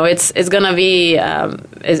it's going to be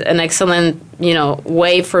an excellent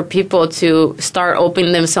way for people to start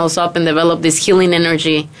opening themselves up and develop this healing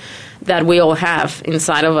energy that we all have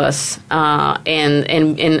inside of us, and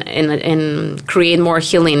create more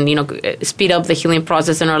healing, speed up the healing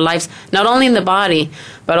process in our lives, not only in the body,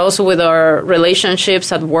 but also with our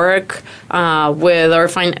relationships at work, with our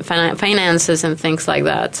finances and things like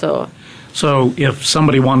that. So if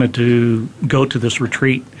somebody wanted to go to this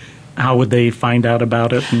retreat, how would they find out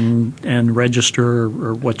about it and register,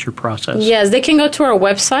 or what's your process? Yes, they can go to our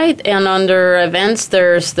website, and under events,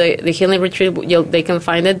 there's the healing retreat. They can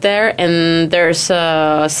find it there, and there's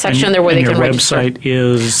a section there where they can register. Your website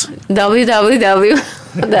is?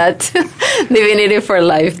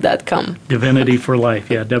 www.divinityforlife.com. Divinity for Life,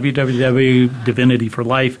 yeah,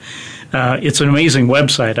 www.divinityforlife. It's an amazing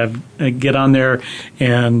website. I get on there,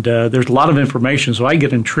 and there's a lot of information, so I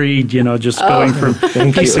get intrigued, going from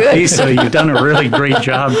piece to piece. So you've done a really great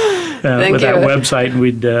job with that website, and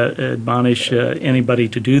we'd admonish anybody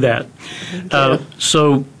to do that.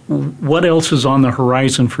 So what else is on the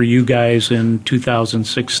horizon for you guys in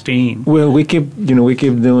 2016? Well, we keep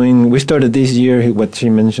doing. We started this year. What she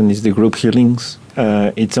mentioned is the group healings.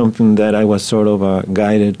 It's something that I was sort of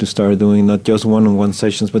guided to start doing, not just one-on-one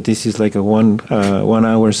sessions, but this is like a 1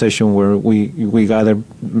 hour session where we gather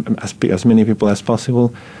as many people as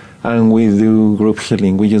possible, and we do group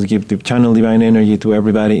healing. We just give the channel divine energy to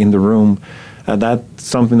everybody in the room. That's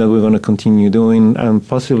something that we're going to continue doing, and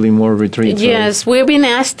possibly more retreats. Yes, we've been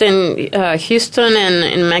asked in Houston and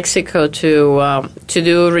in Mexico to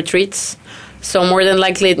do retreats. So more than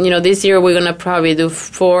likely, this year we're going to probably do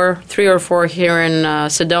 3 or 4 here in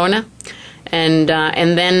Sedona. And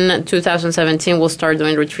then 2017 we'll start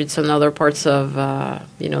doing retreats in other parts of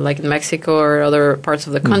like in Mexico or other parts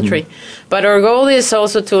of the country. But our goal is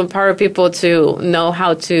also to empower people to know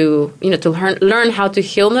how to learn how to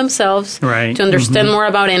heal themselves, right. to understand more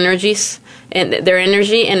about energies and their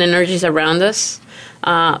energy and energies around us,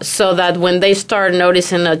 so that when they start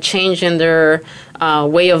noticing a change in their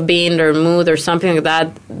way of being, their mood or something like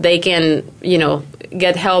that, they can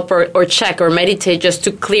get help or check or meditate just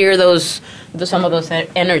to clear some of those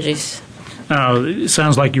energies. It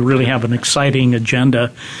sounds like you really have an exciting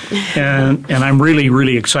agenda, and I'm really,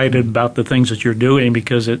 really excited about the things that you're doing,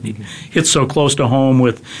 because it hits so close to home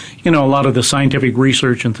with, a lot of the scientific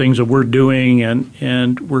research and things that we're doing,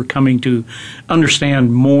 and we're coming to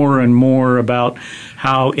understand more and more about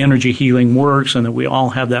how energy healing works, and that we all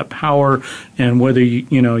have that power, and whether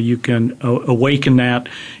you can awaken that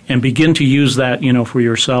and begin to use that for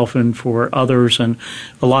yourself and for others. And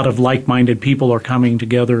a lot of like-minded people are coming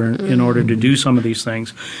together in order to do some of these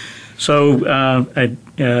things. So I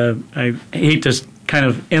hate to kind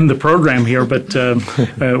of end the program here, but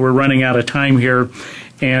we're running out of time here.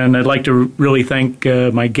 And I'd like to really thank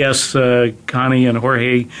my guests, Connie and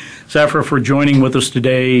Jorge Zafra, for joining with us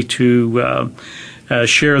today to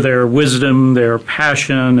share their wisdom, their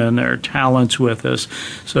passion, and their talents with us.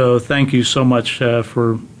 So thank you so much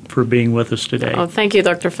for being with us today. Oh, thank you,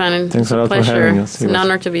 Dr. Fannin. Thanks a lot pleasure. for having us. It's an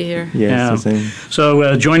honor to be here. Yes, the same.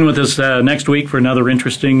 So join with us next week for another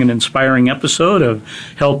interesting and inspiring episode of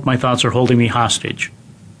Help, My Thoughts Are Holding Me Hostage.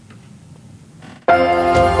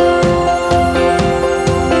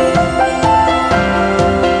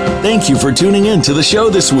 Thank you for tuning in to the show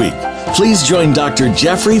this week. Please join Dr.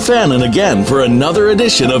 Jeffrey Fannin again for another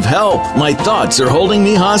edition of Help, My Thoughts Are Holding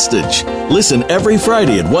Me Hostage. Listen every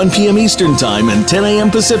Friday at 1 p.m. Eastern Time and 10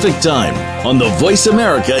 a.m. Pacific Time on the Voice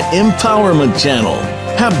America Empowerment Channel.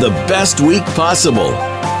 Have the best week possible.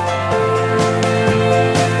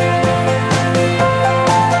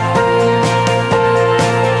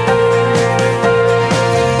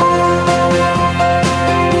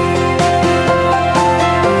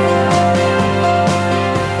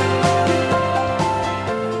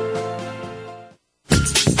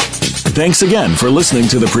 Thanks again for listening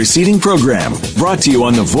to the preceding program, brought to you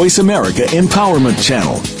on the Voice America Empowerment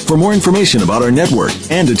Channel. For more information about our network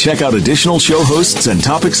and to check out additional show hosts and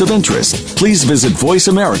topics of interest, please visit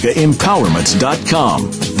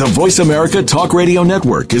voiceamericaempowerment.com. The Voice America Talk Radio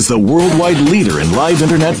Network is the worldwide leader in live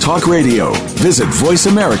Internet talk radio. Visit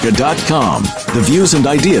voiceamerica.com. The views and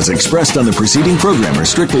ideas expressed on the preceding program are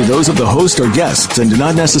strictly those of the host or guests and do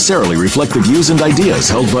not necessarily reflect the views and ideas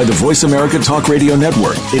held by the Voice America Talk Radio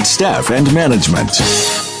Network, its staff, and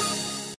management.